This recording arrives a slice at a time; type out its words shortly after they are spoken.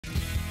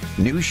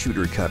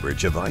Newsshooter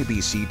coverage of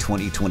IBC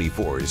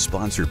 2024 is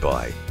sponsored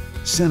by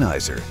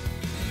Sennheiser,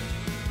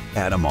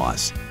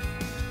 Atomos,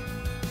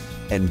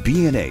 and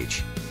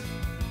B&H.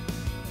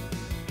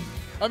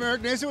 I'm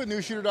Eric Nason with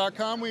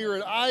Newsshooter.com. We are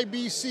at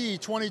IBC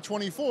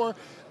 2024.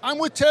 I'm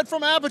with Ted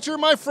from Aputure,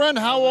 my friend.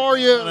 How are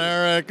you? Hello,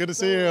 Eric. Good to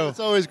see you.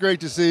 It's always great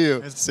to see you.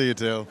 Nice to see you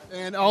too.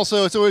 And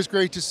also, it's always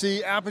great to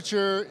see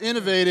Aputure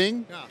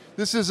innovating. Yeah.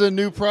 This is a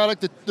new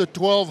product, the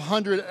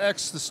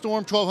 1200X, the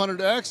Storm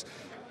 1200X.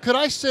 Could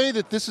I say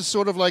that this is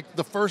sort of like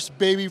the first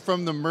baby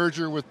from the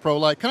merger with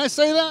ProLight? Can I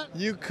say that?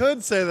 You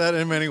could say that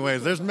in many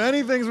ways. There's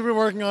many things we've been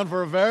working on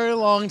for a very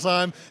long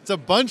time. It's a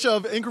bunch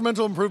of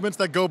incremental improvements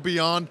that go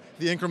beyond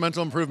the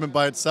incremental improvement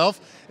by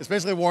itself. It's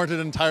basically warranted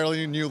an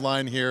entirely new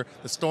line here.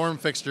 The Storm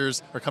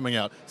fixtures are coming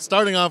out,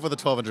 starting off with the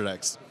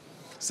 1200X.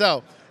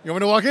 So, you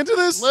want me to walk into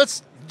this?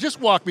 Let's just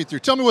walk me through.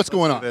 Tell me what's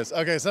going on.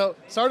 Okay, so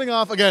starting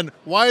off, again,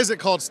 why is it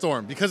called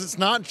Storm? Because it's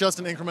not just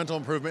an incremental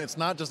improvement, it's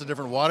not just a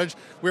different wattage.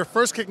 We're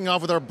first kicking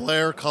off with our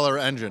BLAIR color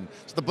engine.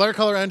 So the BLAIR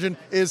color engine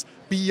is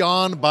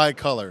beyond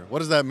bicolor. What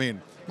does that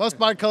mean? Most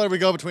bicolor, we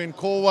go between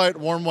cool white,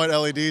 warm white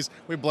LEDs.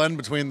 We blend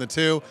between the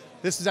two.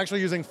 This is actually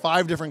using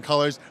 5 different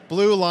colors: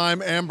 blue,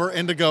 lime, amber,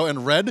 indigo,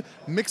 and red,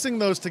 mixing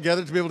those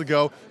together to be able to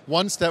go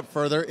one step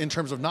further in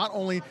terms of not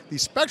only the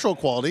spectral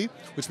quality,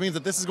 which means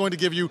that this is going to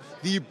give you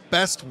the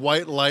best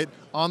white light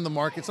on the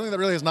market, something that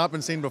really has not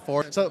been seen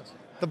before. So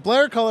the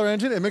BLAIR color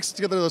engine, it mixes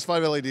together those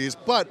 5 LEDs,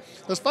 but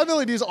those 5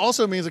 LEDs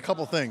also means a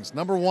couple things.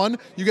 Number one,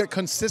 you get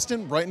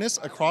consistent brightness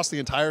across the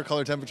entire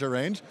color temperature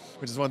range,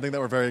 which is one thing that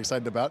we're very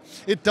excited about.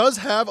 It does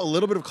have a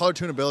little bit of color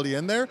tunability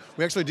in there.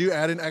 We actually do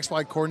add in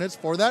XY coordinates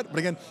for that, but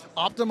again,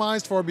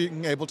 optimized for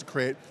being able to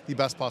create the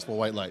best possible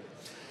white light.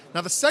 Now,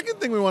 the second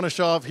thing we want to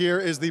show off here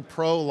is the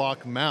Pro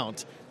Lock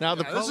mount. Now,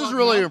 This is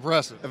really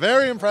impressive.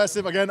 Very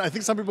impressive. Again, I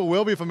think some people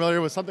will be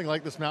familiar with something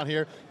like this mount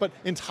here, but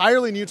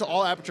entirely new to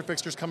all Aputure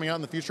fixtures coming out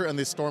in the future and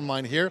the Storm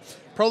line here.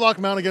 Pro Lock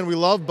mount, again, we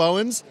love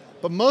Bowens,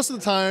 but most of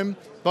the time,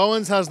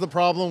 Bowens has the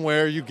problem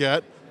where you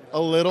get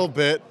a little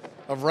bit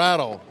of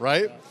rattle,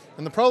 right?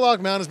 And the Pro Lock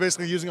mount is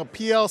basically using a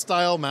PL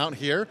style mount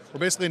here, where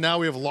basically now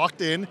we have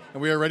locked in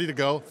and we are ready to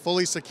go,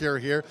 fully secure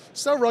here.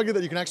 So rugged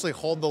that you can actually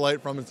hold the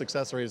light from its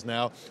accessories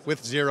now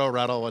with 0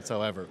 rattle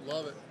whatsoever.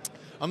 Love it.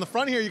 On the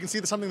front here, you can see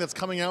something that's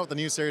coming out with the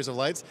new series of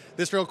lights.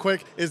 This real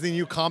quick is the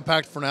new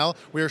compact Fresnel.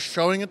 We are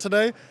showing it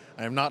today.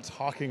 I am not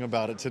talking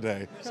about it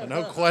today, so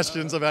no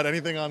questions about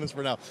anything on this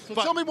Fresnel. So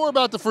tell me more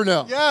about the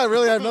Fresnel. Yeah,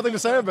 really, I have nothing to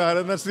say about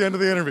it, and that's the end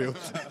of the interview.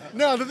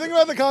 No, the thing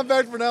about the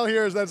compact Fresnel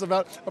here is that it's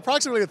about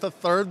approximately a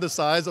third the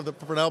size of the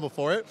Fresnel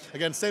before it.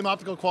 Again, same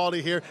optical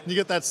quality here, and you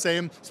get that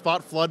same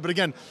spot flood. But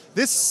again,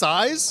 this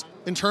size,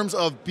 in terms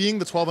of being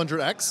the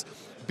 1200X,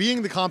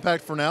 being the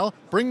compact Fresnel,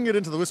 bringing it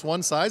into the WIS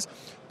 1 size.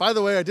 By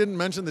the way, I didn't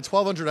mention the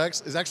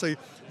 1200X is actually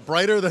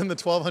brighter than the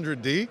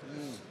 1200D.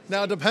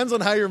 Now, it depends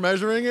on how you're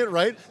measuring it,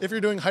 right? If you're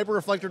doing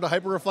hyperreflector to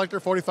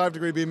hyperreflector,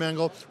 45-degree beam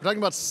angle, we're talking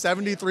about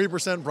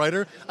 73%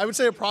 brighter. I would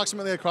say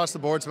approximately across the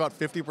board, it's about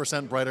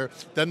 50% brighter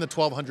than the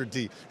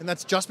 1200D. And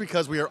that's just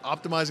because we are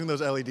optimizing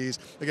those LEDs.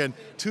 Again,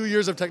 2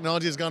 years of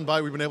technology has gone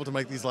by, we've been able to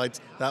make these lights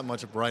that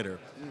much brighter.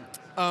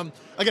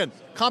 Again,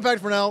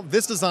 compact Fresnel,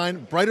 this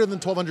design, brighter than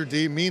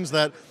 1200D, means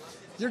that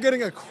you're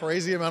getting a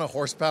crazy amount of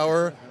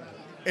horsepower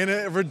in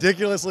a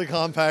ridiculously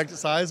compact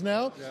size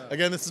now. Yeah.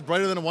 Again, this is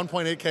brighter than a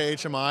 1.8K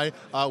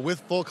HMI with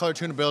full color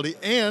tunability.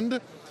 And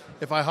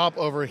if I hop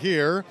over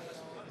here,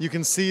 you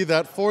can see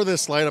that for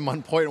this light, I'm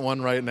on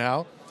 0.1 right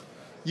now,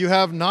 you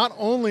have not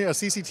only a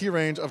CCT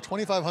range of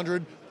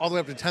 2500 all the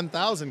way up to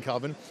 10,000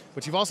 Kelvin,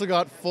 but you've also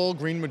got full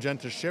green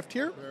magenta shift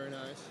here. Very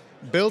nice.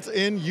 Built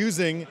in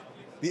using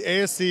the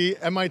ASC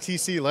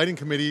MITC Lighting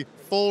Committee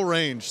full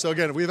range. So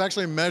again, we've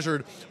actually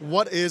measured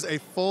what is a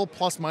full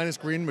plus minus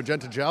green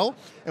magenta gel,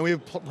 and we've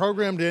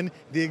programmed in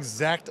the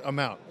exact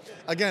amount.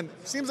 Again,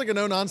 seems like a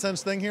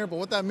no-nonsense thing here, but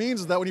what that means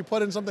is that when you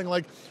put in something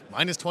like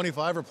minus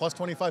 25 or plus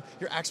 25,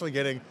 you're actually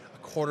getting a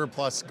quarter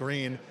plus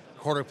green,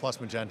 quarter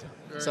plus magenta.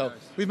 So nice.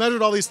 We've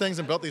measured all these things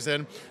and built these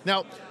in.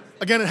 Now,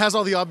 again, it has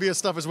all the obvious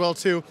stuff as well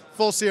too.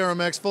 Full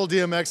CRMX, full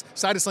DMX,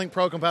 Sidus Link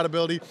Pro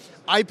compatibility,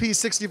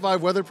 IP65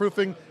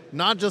 weatherproofing,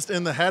 not just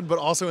in the head, but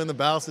also in the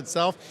ballast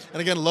itself. And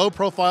again, low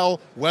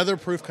profile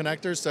weatherproof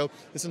connectors. So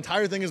this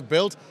entire thing is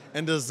built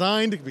and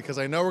designed, because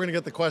I know we're gonna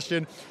get the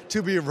question,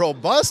 to be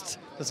robust,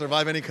 to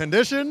survive any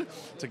condition,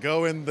 to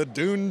go in the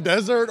dune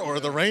desert or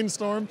the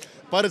rainstorm,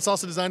 but it's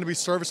also designed to be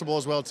serviceable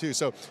as well too.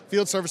 So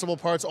field serviceable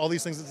parts, all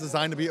these things, it's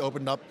designed to be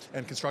opened up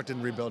and constructed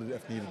and rebuilt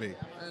if need be.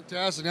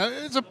 Fantastic. Now,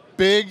 it's a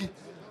big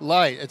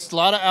light. It's a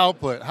lot of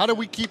output. How do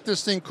we keep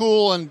this thing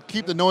cool and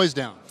keep the noise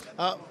down?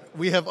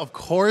 We have, of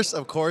course,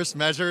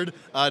 measured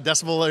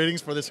decibel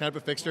ratings for this type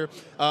of fixture.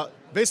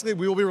 Basically,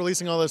 we will be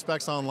releasing all those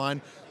specs online.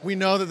 We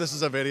know that this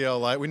is a video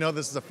light. We know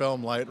this is a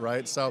film light,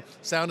 right? So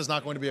sound is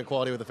not going to be a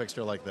quality with a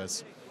fixture like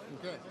this.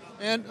 Okay.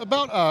 And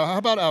how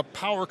about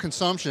power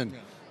consumption?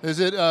 Yeah. Is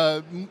it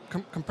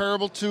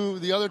comparable to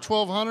the other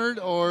 1200,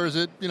 or is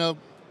it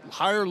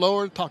higher,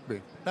 lower? Talk to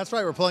me. That's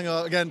right. We're pulling,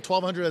 again,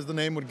 1200 as the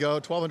name would go,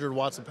 1200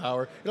 watts of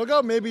power. It'll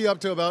go maybe up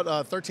to about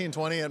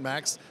 1320 at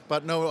max,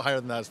 but no higher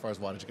than that as far as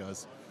wattage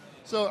goes.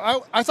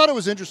 So I thought it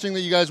was interesting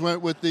that you guys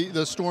went with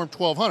the Storm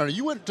 1200.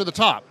 You went to the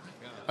top.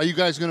 Are you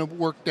guys going to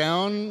work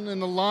down in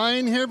the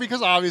line here?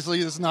 Because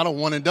obviously this is not a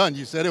one and done.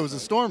 You said it was a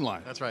Storm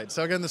line. That's right.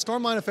 So again, the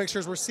Storm line of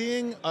fixtures, we're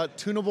seeing a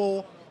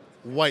tunable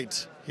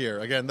white here.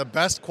 Again, the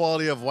best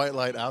quality of white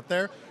light out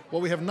there.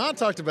 What we have not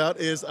talked about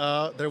is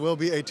there will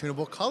be a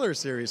tunable color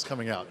series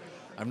coming out.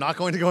 I'm not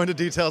going to go into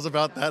details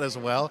about that as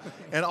well.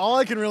 And all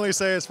I can really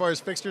say as far as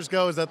fixtures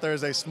go is that there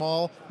is a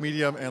small,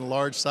 medium, and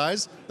large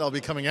size that will be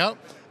coming out,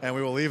 and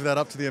we will leave that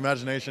up to the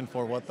imagination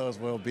for what those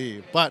will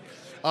be. But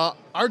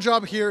our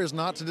job here is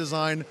not to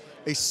design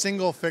a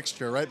single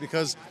fixture, right?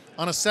 Because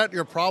on a set,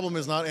 your problem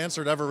is not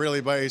answered ever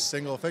really by a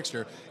single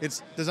fixture.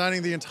 It's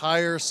designing the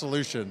entire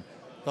solution,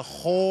 the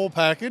whole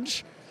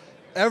package.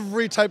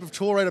 Every type of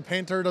tool, right? A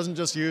painter doesn't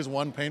just use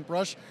one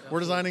paintbrush. We're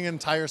designing an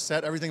entire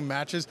set, everything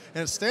matches,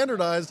 and it's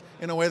standardized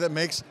in a way that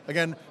makes,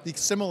 again, the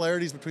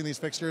similarities between these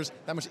fixtures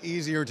that much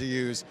easier to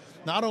use.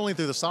 Not only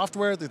through the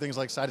software, through things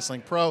like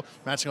Sidus-Link Pro,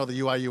 matching all the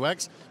UI,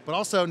 UX, but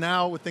also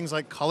now with things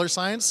like color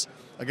science.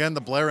 Again,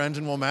 the BLAIR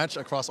engine will match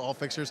across all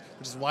fixtures,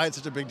 which is why it's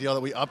such a big deal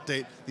that we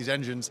update these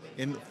engines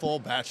in full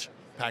batch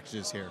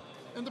packages here.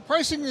 And the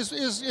pricing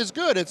is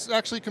good. It's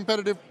actually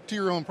competitive to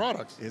your own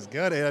products. It's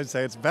good. I'd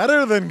say it's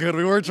better than good.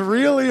 We worked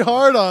really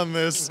hard on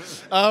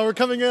this. We're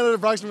coming in at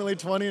approximately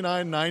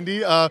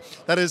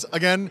 $29.90. That is,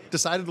 again,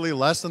 decidedly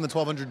less than the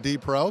 1200D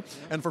Pro.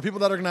 And for people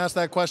that are going to ask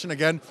that question,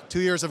 again, 2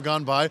 years have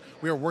gone by.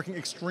 We are working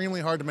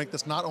extremely hard to make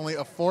this not only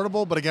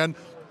affordable, but again,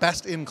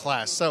 best in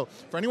class. So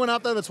for anyone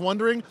out there that's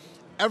wondering,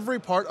 every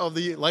part of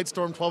the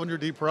Lightstorm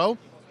 1200D Pro,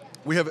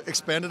 we have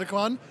expanded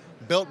upon,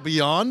 built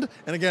beyond,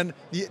 and again,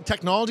 the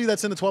technology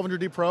that's in the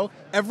 1200D Pro,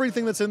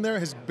 everything that's in there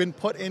has been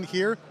put in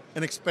here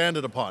and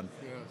expanded upon.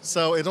 Yeah.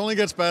 So it only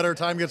gets better,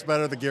 time gets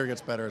better, the gear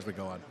gets better as we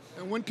go on.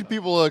 And when can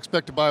people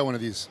expect to buy one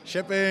of these?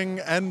 Shipping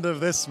end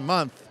of this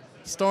month.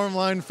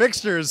 Stormline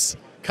fixtures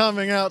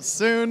coming out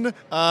soon,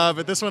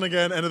 but this one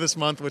again, end of this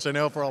month, which I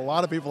know for a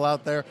lot of people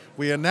out there,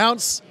 we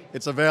announce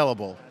it's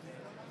available.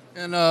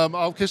 And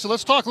okay, so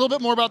let's talk a little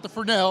bit more about the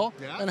Fresnel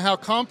and how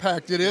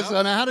compact it is.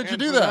 And how did you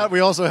do that?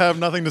 We also have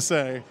nothing to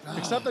say,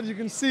 except that you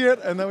can see it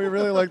and that we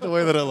really like the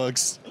way that it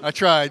looks. I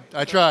tried,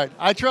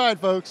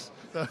 folks.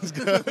 Sounds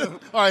good.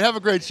 All right, have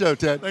a great show,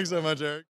 Ted. Thanks so much, Eric.